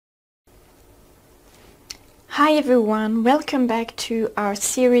Hi everyone, welcome back to our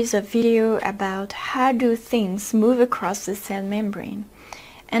series of video about how do things move across the cell membrane.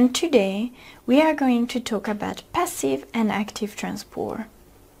 And today we are going to talk about passive and active transport.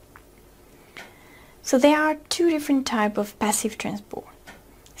 So there are two different types of passive transport: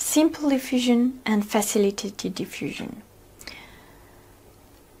 simple diffusion and facilitated diffusion.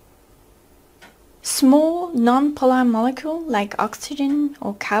 Small non-polar molecules like oxygen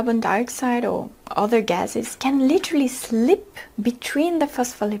or carbon dioxide or other gases can literally slip between the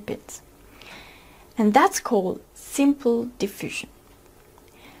phospholipids, and that's called simple diffusion.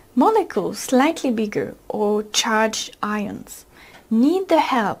 Molecules slightly bigger or charged ions need the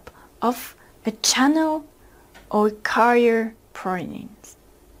help of a channel or carrier proteins,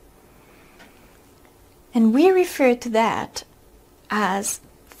 and we refer to that as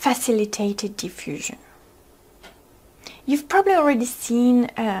facilitated diffusion. You've probably already seen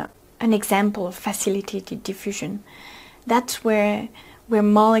an example of facilitated diffusion. That's where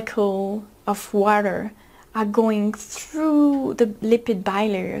molecules of water are going through the lipid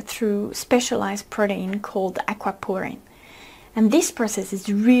bilayer through specialized protein called aquaporin. And this process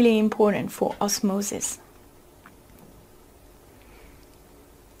is really important for osmosis.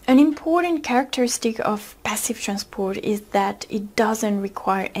 An important characteristic of passive transport is that it doesn't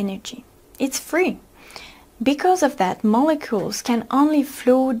require energy. It's free. Because of that, molecules can only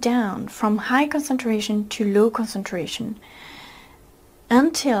flow down from high concentration to low concentration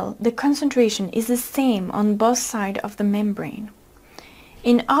until the concentration is the same on both sides of the membrane.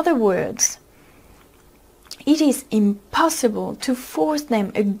 In other words, it is impossible to force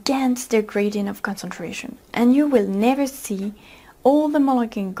them against their gradient of concentration, and you will never see all the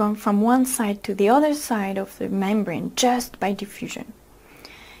molecules going from one side to the other side of the membrane just by diffusion.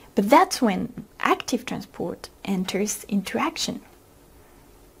 But that's when active transport enters into action.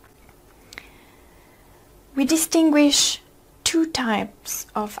 We distinguish two types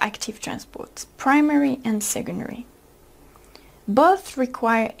of active transports, primary and secondary. Both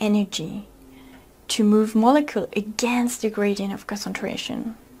require energy to move molecules against the gradient of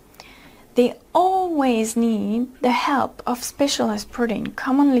concentration. They always need the help of specialized protein,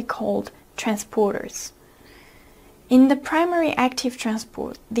 commonly called transporters. In the primary active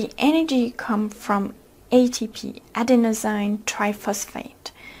transport, the energy comes from ATP, adenosine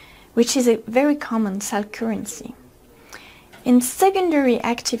triphosphate, which is a very common cell currency. In secondary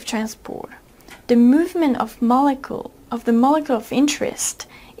active transport, the movement of the molecule of interest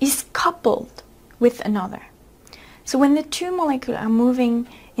is coupled with another. So when the two molecules are moving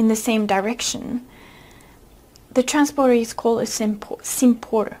in the same direction, the transporter is called a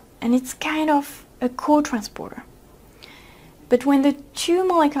symporter, and it's kind of a co-transporter. But when the two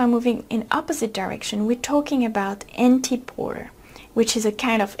molecules are moving in opposite direction, we're talking about antiporter, which is a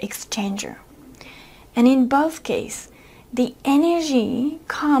kind of exchanger. And in both cases, the energy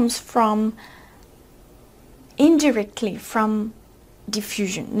comes from indirectly from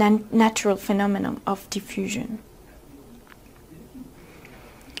diffusion, natural phenomenon of diffusion.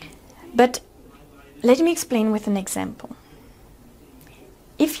 But let me explain with an example.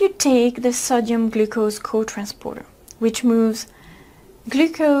 If you take the sodium-glucose co-transporter, which moves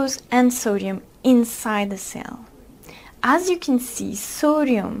glucose and sodium inside the cell, as you can see,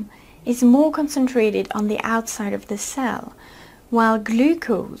 sodium is more concentrated on the outside of the cell, while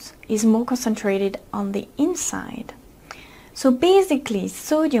glucose is more concentrated on the inside. So basically,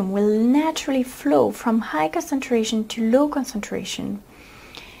 sodium will naturally flow from high concentration to low concentration.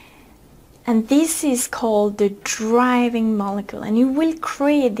 And this is called the driving molecule, and it will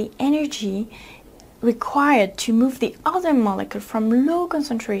create the energy required to move the other molecule from low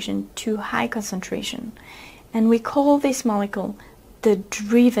concentration to high concentration. And we call this molecule the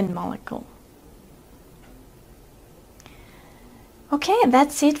driven molecule. Okay,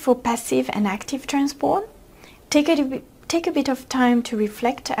 that's it for passive and active transport. Take a bit of time to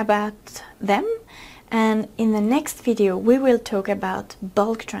reflect about them, and in the next video we will talk about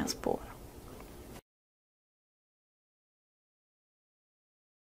bulk transport.